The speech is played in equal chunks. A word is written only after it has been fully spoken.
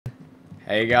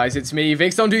Hey guys, it's me,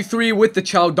 Vikkstar123 with the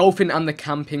ChildDolphin and the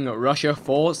ChildDolphin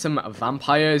for some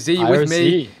VampireZ with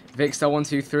me,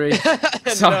 Vikkstar123.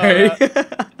 Sorry.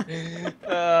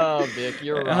 Oh, Vic,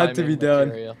 you're It had to be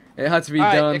material. done. It had to be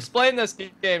All done. right, explain this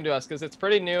game to us, because it's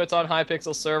pretty new. It's on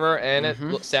Hypixel server, and it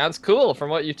sounds cool from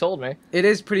what you told me. It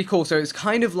is pretty cool. So it's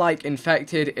kind of like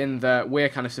Infected in that we're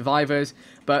kind of survivors,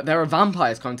 but there are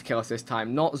vampires coming to kill us this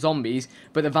time, not zombies.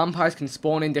 But the vampires can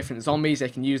spawn in different zombies. They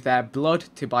can use their blood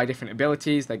to buy different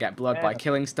abilities. They get blood by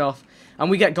killing stuff, and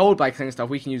we get gold by killing stuff.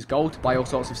 We can use gold to buy all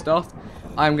sorts of stuff.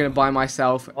 I'm gonna buy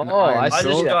myself an iron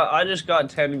sword. I just got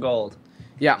 10 gold.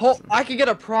 Yeah. Oh, I could get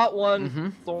a Prot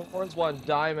 1, Thorns 1,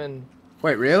 Diamond.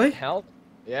 Wait, really? Help?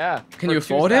 Yeah. Can you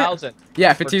afford it?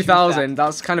 Yeah, for 2,000,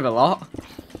 that's kind of a lot.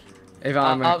 If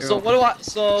I'm, so what do I?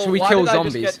 So should we why kill did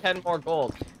zombies? I just get 10 more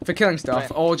gold? For killing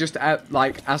stuff, or just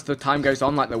like as the time goes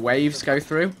on, like the waves go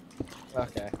through.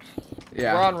 Okay.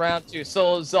 Yeah. We're on round 2.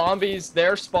 So zombies,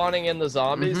 they're spawning in the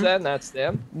zombies then? That's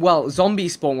them? Well,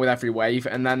 zombies spawn with every wave,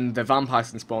 and then the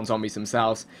vampires can spawn zombies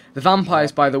themselves. The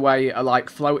vampires, by the way, are like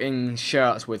floating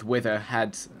shirts with wither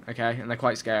heads, okay? And they're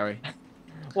quite scary.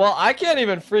 Well, I can't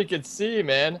even freaking see,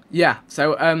 man. Yeah,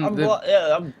 so, I'm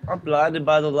blinded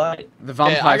by the light. the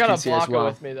vampires can see I as got a well.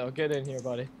 blocker with me, though. Get in here,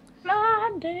 buddy.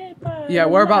 Blinded by Yeah,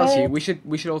 whereabouts are you?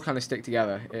 We should all kind of stick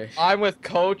together-ish. I'm with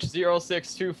Coach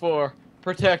 0624.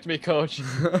 Protect me, Coach.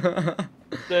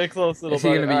 Stay close, little Is he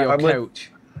buddy. going to be your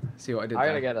coach? See what I did I there?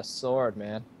 gotta get a sword,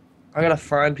 man. I gotta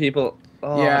find people.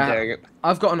 Oh, Yeah. dang it.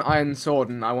 I've got an iron sword,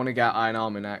 and I want to get iron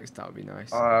armor next. That would be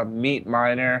nice. Meat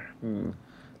miner.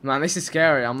 Man, this is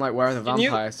scary. I'm like, where are the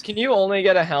vampires? Can you only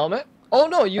get a helmet? Oh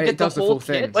no, you It get the does the whole full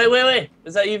thing. kit. Wait.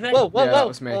 Is that you, Vic? Whoa, Yeah, that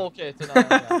was me. Oh, okay, it's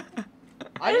an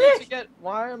I need to get.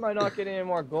 Why am I not getting any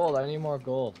more gold? I need more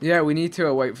gold. Yeah, we need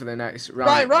to wait for the next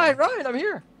round. Ryan, I'm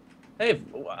here. Hey,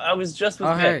 I was just with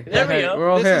Oh, Vic. hey. There Hey, we go. we're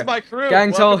all This here. is my crew.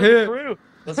 Gang's all Welcome to the here. crew.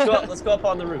 Let's go up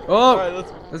on the roof. Oh, Alright,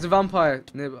 there's a vampire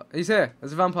nearby. He's here.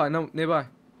 There's a vampire nearby.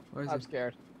 Where is I'm he?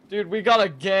 scared. Dude, we got a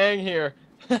gang here.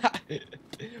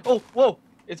 Oh, whoa,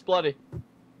 it's bloody.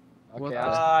 What? Okay,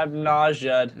 I'm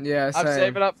nauseated. Yeah, I'm same.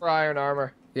 saving up for iron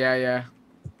armor. Yeah.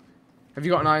 Have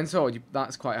you got an iron sword?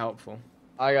 That's quite helpful.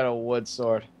 I got a wood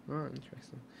sword. Oh,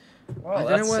 interesting. Well,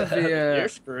 I don't know where the, you're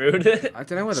screwed. I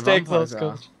don't know where the Stay vampires close,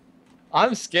 are. Coach.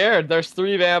 I'm scared. There's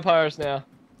 3 vampires now.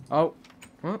 Oh,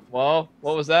 what? Whoa,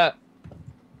 what was that?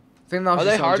 I think that was Are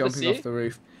they just someone hard to jumping see? off the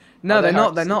roof. No, Are they they're not. hard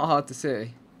to They're see? not hard to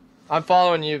see. I'm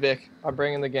following you, Vic. I'm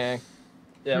bringing the gang.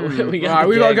 Yeah, Right, we we got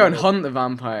gotta go and hunt the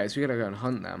vampires. We gotta go and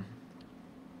hunt them.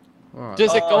 Alright.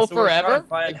 Does it go so we're trying forever? to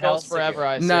find It goes Hellsinger. forever,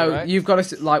 I see, No, right? you've got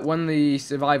to like when the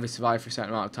survivors survive for a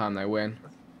certain amount of time, they win.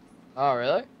 Oh,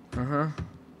 really? Uh huh.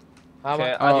 How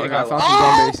Okay, much? Oh, think okay, I I found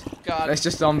Oh! some zombies. God, It's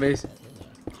just zombies.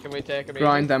 can we take them?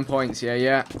 Grind them points.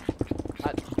 Yeah.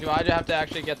 Do I have to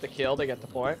actually get the kill to get the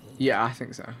point? Yeah, I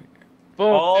think so. Boom.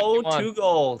 Oh, 51. 2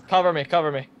 gold. Cover me.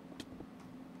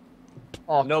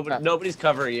 Oh, crap. Nobody's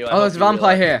covering you. Oh, there's a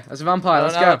vampire here. There's a vampire.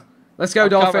 Let's go. Let's go, I'm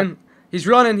Dolphin. covered. He's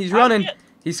running. He's running. He's I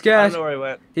don't scared. know where he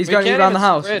went. He's We going can't around the even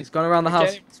house. sprint. He's going around the We can't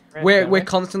house. even sprint, We're can we?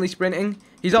 constantly sprinting.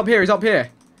 He's up here. He's up here.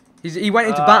 He went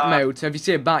into bat mode. So if you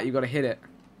see a bat, you got to hit it.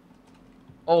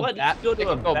 Oh, What? bat? You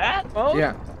go to a bat? Oh?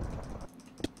 Yeah.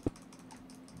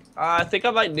 I think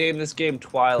I might name this game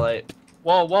Twilight.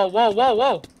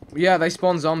 Whoa. Yeah, they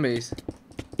spawn zombies.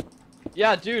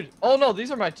 Yeah, dude. Oh no,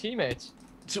 these are my teammates.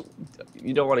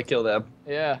 You don't want to kill them.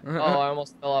 Yeah. Oh, I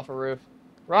almost fell off a roof.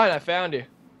 Ryan, I found you.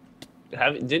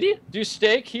 Did you? Do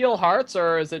steak heal hearts,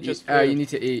 or is it just food? You need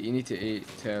to eat. You need to eat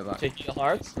to like. to heal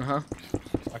hearts? Uh huh.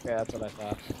 Okay, that's what I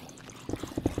thought.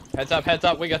 Heads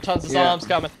up, we got tons of Yeah. zombies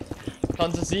coming.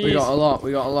 Tons of Z's. We got a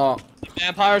lot.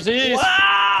 Vampire Z's!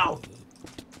 Wow!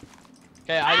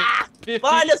 Okay, I need 50.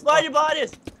 Find us!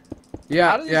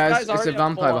 Yeah, How do these yeah. guys It's a already have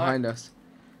vampire full behind us.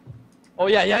 Oh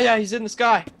yeah, he's in the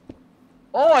sky.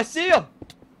 Oh, I see him!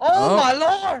 Oh, Oh. my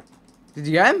lord! Did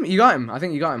you get him? You got him. I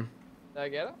think you got him. Did I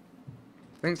get him?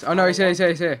 Thanks. Oh no, he's here. He's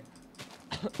here.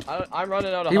 I'm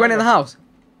running out of He went in the hunger. house.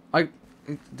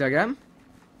 Did I get him?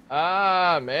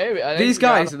 Maybe. I think These we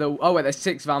got guys him. are the. Oh wait, there's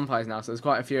 6 vampires now, so there's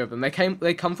quite a few of them.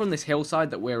 They come from this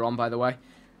hillside that we're on, by the way.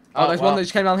 Oh, there's one that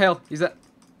just came down the hill. He's there.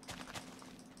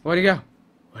 Where'd he go?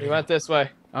 He went this way.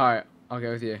 All right, I'll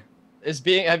go with you.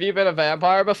 Have you been a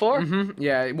vampire before?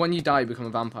 Yeah, when you die, you become a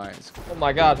vampire. Oh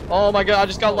my god, I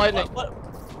just got lightning.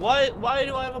 Why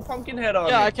do I have a pumpkin head on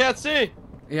Yeah, me? I can't see.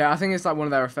 Yeah, I think it's like one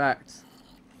of their effects.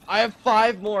 I have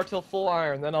 5 more till full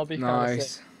iron, then I'll be kinda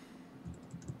Nice. sick.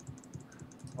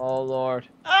 Oh lord.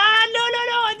 Ah, no,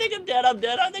 I think I'm dead.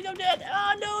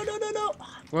 Ah, no.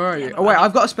 Where are you? Oh wait,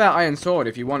 I've got a spare iron sword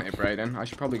if you want it, Brayden. I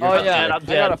should probably go. Oh back yeah, to it. I'm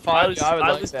dead. I gotta find you. I would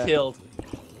I like was that. killed.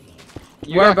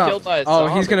 You got killed by a Oh,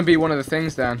 zombie. he's gonna be one of the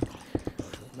things then.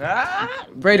 Ah!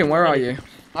 Brayden, where are you?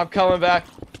 I'm coming back.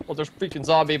 Well, there's freaking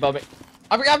zombie above me.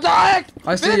 I'm dying!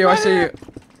 I see Vic, you, I right see here!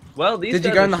 you. Well, these Did you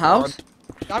guys go are in the house?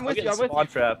 I'm with you, I'm with spawn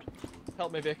you. trapped.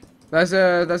 Help me, Vic. There's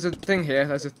a thing here,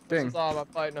 there's a thing. I'm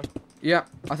fighting him. Yeah,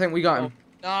 I think we got him.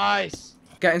 Nice!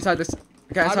 Get inside this,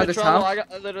 get I'm inside in this trouble. house.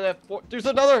 I literally have 4. There's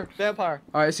another vampire.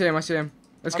 Alright, I see him, I see him.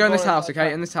 Let's I'm go in this going house, inside.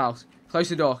 okay? In this house. Close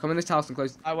the door. Come in this house and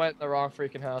close. I went in the wrong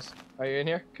freaking house. Are you in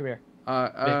here? Come here.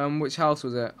 Which house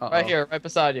was it? Right here, right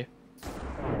beside you.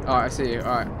 Alright, I see you.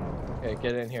 Alright. Okay,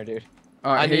 get in here, dude.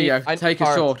 Alright, here you go. Take a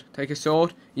parts. sword. Take a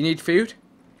sword. You need food?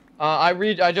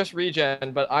 I just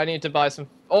regen, but I need to buy some.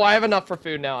 Oh, I have enough for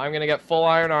food now. I'm gonna get full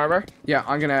iron armor. Yeah,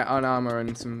 I'm gonna on armor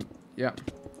and some. Yeah.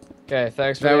 Okay,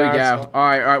 thanks for There we the go.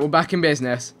 iron. Alright, we're back in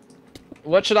business.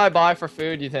 What should I buy for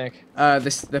food, you think?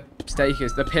 The steak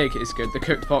is, the pig is good. The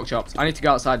cooked pork chops. I need to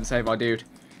go outside and save our dude.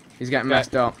 He's getting Okay.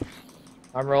 messed up.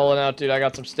 I'm rolling out, dude. I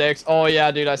got some steaks. Oh, yeah,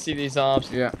 dude. I see these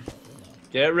zombies. Yeah.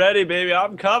 Get ready, baby.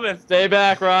 I'm coming. Stay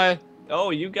back, Ryan.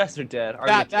 Oh, you guys are dead. I'm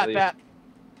Bat, gonna bat, kill you. bat.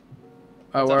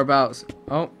 Oh, whereabouts?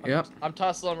 Oh, yep. I'm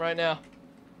tussling right now.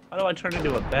 How do I turn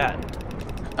into a bat?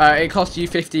 It costs you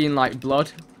 15 like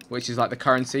blood, which is like the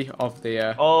currency of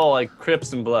the. Oh, like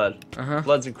Crips and Blood. Uh-huh.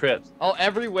 Bloods and Crips. Oh,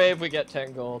 every wave we get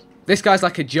 10 gold. This guy's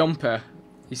like a jumper.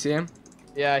 You see him?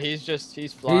 Yeah, he's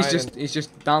flying. He's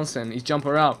just dancing. He's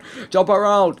jumping around. Jump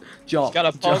around. Jump. He's got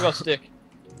a pogo jump. stick.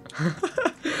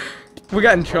 We're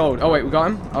getting trolled. Oh wait, we got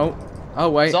him. Oh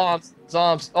wait.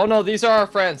 Zombs. Oh no, these are our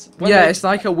friends. Yeah, it's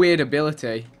like a weird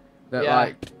ability that Yeah.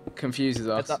 like confuses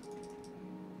us.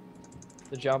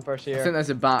 The jumpers I think here. there's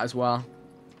a bat as well.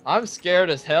 I'm scared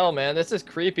as hell, man. This is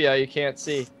creepy how you can't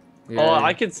see. Yeah, Oh, yeah.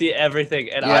 I can see everything,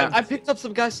 and Yeah. I picked up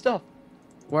some guy's stuff.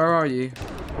 Where are you?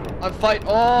 I'm fighting.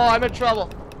 Oh, I'm in trouble.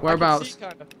 Whereabouts? I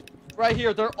can see kinda. Right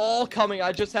here. They're all coming.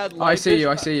 I just had. Oh, I see you.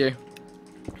 I see you.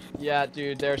 Yeah,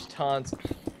 dude. There's tons.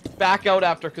 Back out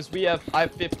after, cause I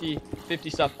have 50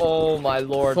 stuff. Oh my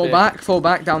lord. Fall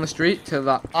back down the street to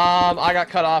that. I got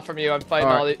cut off from you. I'm fighting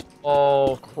all Alright. these.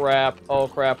 Oh crap. Oh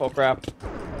crap. Oh crap.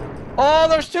 Oh,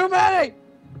 there's too many.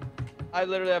 I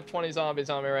literally have 20 zombies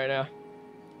on me right now.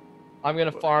 I'm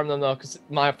gonna farm them though, cause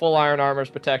my full iron armor is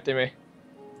protecting me.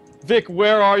 Vic,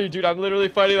 where are you, dude? I'm literally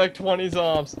fighting like 20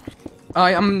 zombies.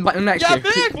 I'm next Yeah, to you.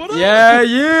 Vic, what up? Yeah,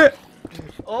 yeah.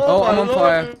 Oh, I'm my on lord,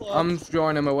 fire. dude. I'm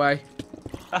drawing him away.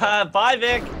 Bye,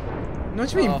 Vic. What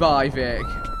do you mean, Oh. bye, Vic?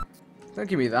 Don't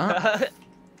give me that.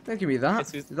 Don't give me that.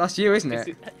 That's you, isn't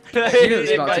it?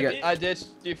 It's about to get- I ditched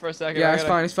you for a second. Yeah, it's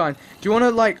fine, it's fine. Do you want to,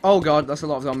 like... Oh, God, that's a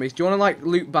lot of zombies. Do you want to, like,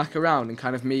 loop back around and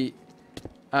kind of meet...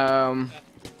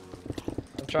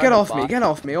 Get off me, get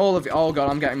off me. All of it. Oh, God,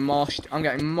 I'm getting moshed. I'm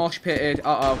getting mosh-pitted.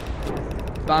 Uh-oh.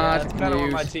 Bad That's kind of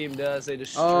what my news. team does. They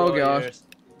destroy Oh, God. yours.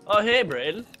 Oh, hey,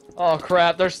 Brayden. Oh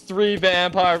crap, there's 3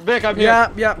 vampire. Vic, I'm here.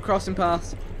 Yeah, crossing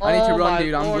paths. I need to Oh run, my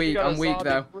dude. I'm lord, you weak. got a I'm weak, zombie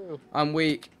though. crew. I'm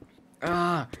weak.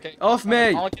 Ah, Okay, off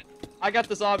me. I got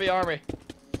the zombie army.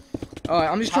 Alright,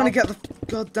 I'm just trying to get the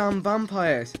goddamn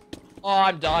vampires. Oh,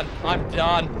 I'm done. I'm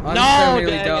done. I'm no, so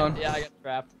nearly dang it. done. Yeah, I got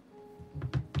trapped.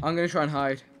 I'm gonna try and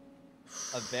hide.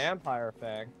 A vampire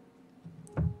fang.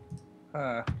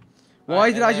 Huh.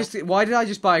 Why did I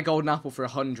just buy a golden apple for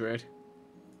 100?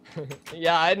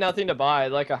 Yeah, I had nothing to buy.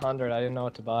 Like 100. I didn't know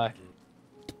what to buy.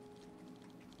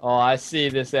 Oh, I see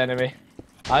this enemy.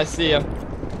 I see him.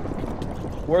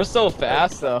 We're so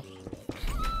fast, though.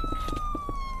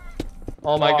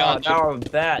 Oh my god. Now I'm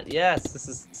that. Yes, this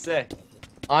is sick.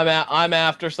 I'm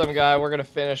after some guy. We're gonna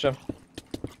finish him.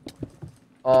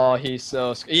 Oh, he's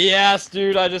so yes,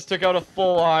 dude. I just took out a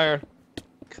full iron.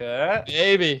 Okay.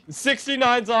 Baby.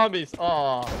 69 zombies.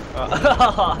 Oh.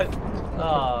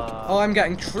 Oh, I'm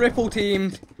getting triple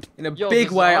teamed in a Yo, big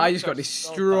the way. I zombies just got are so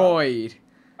destroyed.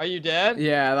 Are you dead?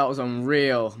 Yeah, that was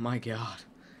unreal. My god.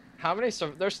 How many?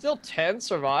 There's still 10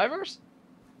 survivors.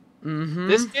 Mm-hmm.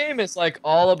 This game is like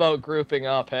all about grouping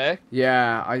up, hey?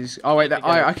 Yeah, I just. Oh wait,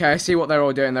 okay. I see what they're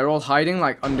all doing. They're all hiding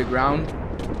like underground.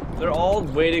 They're all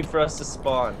waiting for us to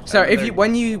spawn. So And if they're-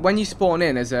 you when you spawn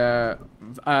in as a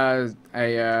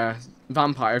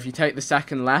vampire, if you take the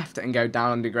second left and go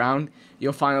down underground,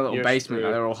 you'll find a little You're basement that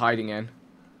screwed. they're all hiding in.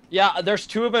 Yeah, there's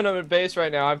 2 of them in base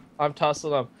right now. I'm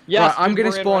tussling them. Yes, Right, I'm dude, gonna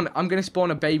we're in spawn. right- I'm gonna spawn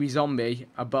a baby zombie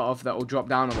above that will drop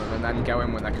down on them and then go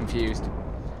in when they're confused.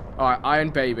 All right, iron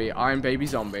baby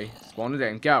zombie. Spawn it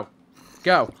in. Go,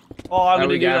 go. Oh, I'm There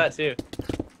gonna we do go. that too.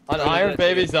 An Where iron did that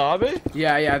baby do? zombie?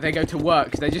 Yeah, they go to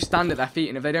work 'cause they just stand at their feet,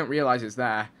 and if they don't realize it's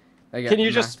there, they get. Can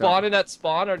you just messed up. spawn in at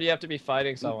spawn, or do you have to be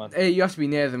fighting someone? You have to be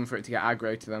near them for it to get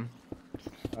aggro to them.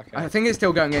 Okay. I think it's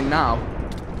still going in now.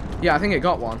 Yeah, I think it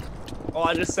got one. Oh,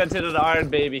 I just sent in an iron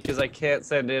baby because I can't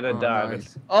send in a diamond.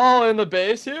 Nice. Oh, in the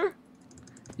base here?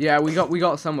 Yeah, we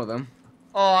got some of them.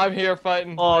 Oh, I'm here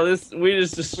fighting. Oh, we're tore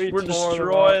them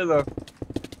destroying them.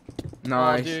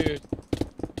 Nice. Oh, dude.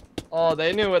 Oh,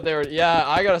 they knew what they were. Yeah,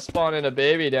 I gotta spawn in a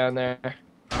baby down there.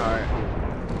 Alright.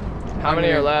 How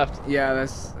many are left? Yeah,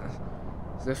 there's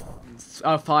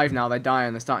 5 now. They're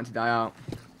dying. They're starting to die out.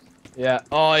 Yeah.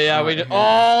 Oh, yeah, we Alright, did. here.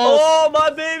 Oh! Oh, my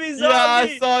baby zombie! Yeah,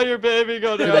 I saw your baby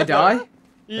go down. Did they die?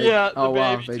 Yeah, the Oh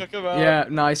wow. baby took him out. Yeah,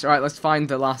 nice. Alright, let's find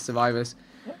the last survivors.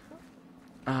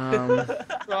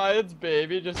 Ryan's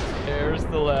baby just tears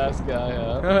the last guy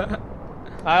up.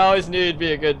 I always knew you'd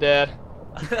be a good dad.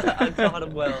 I taught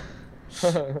him well.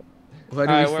 Where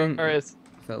do we think where is?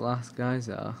 the last guys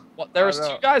are? What? There was I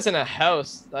don't 2 guys in a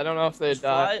house. I don't know if they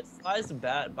died. Fly's the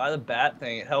bat. Buy the bat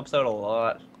thing. It helps out a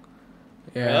lot.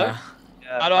 Yeah.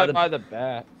 Yeah, How do I buy the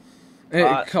bat?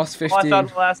 It costs Oh, I 15. found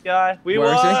the last guy. We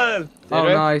Where is he? won! Oh,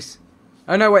 we? nice.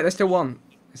 Oh no, wait, there's still one.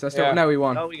 Is there still? Yeah. No, we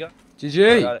won. Oh, we got,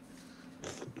 GG. got it.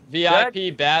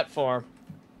 VIP bat form.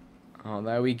 Oh,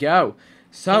 there we go.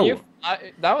 So. Can you,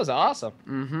 that was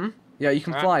awesome. Yeah, you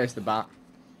can fly as the bat.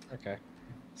 Okay.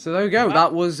 So there we go.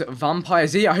 That was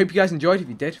VampireZ. I hope you guys enjoyed. If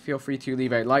you did, feel free to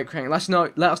leave a like, rating. Let us know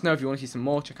if you want to see some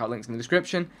more. Check out links in the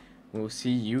description. We'll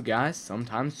see you guys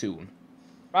sometime soon.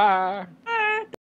 Bye.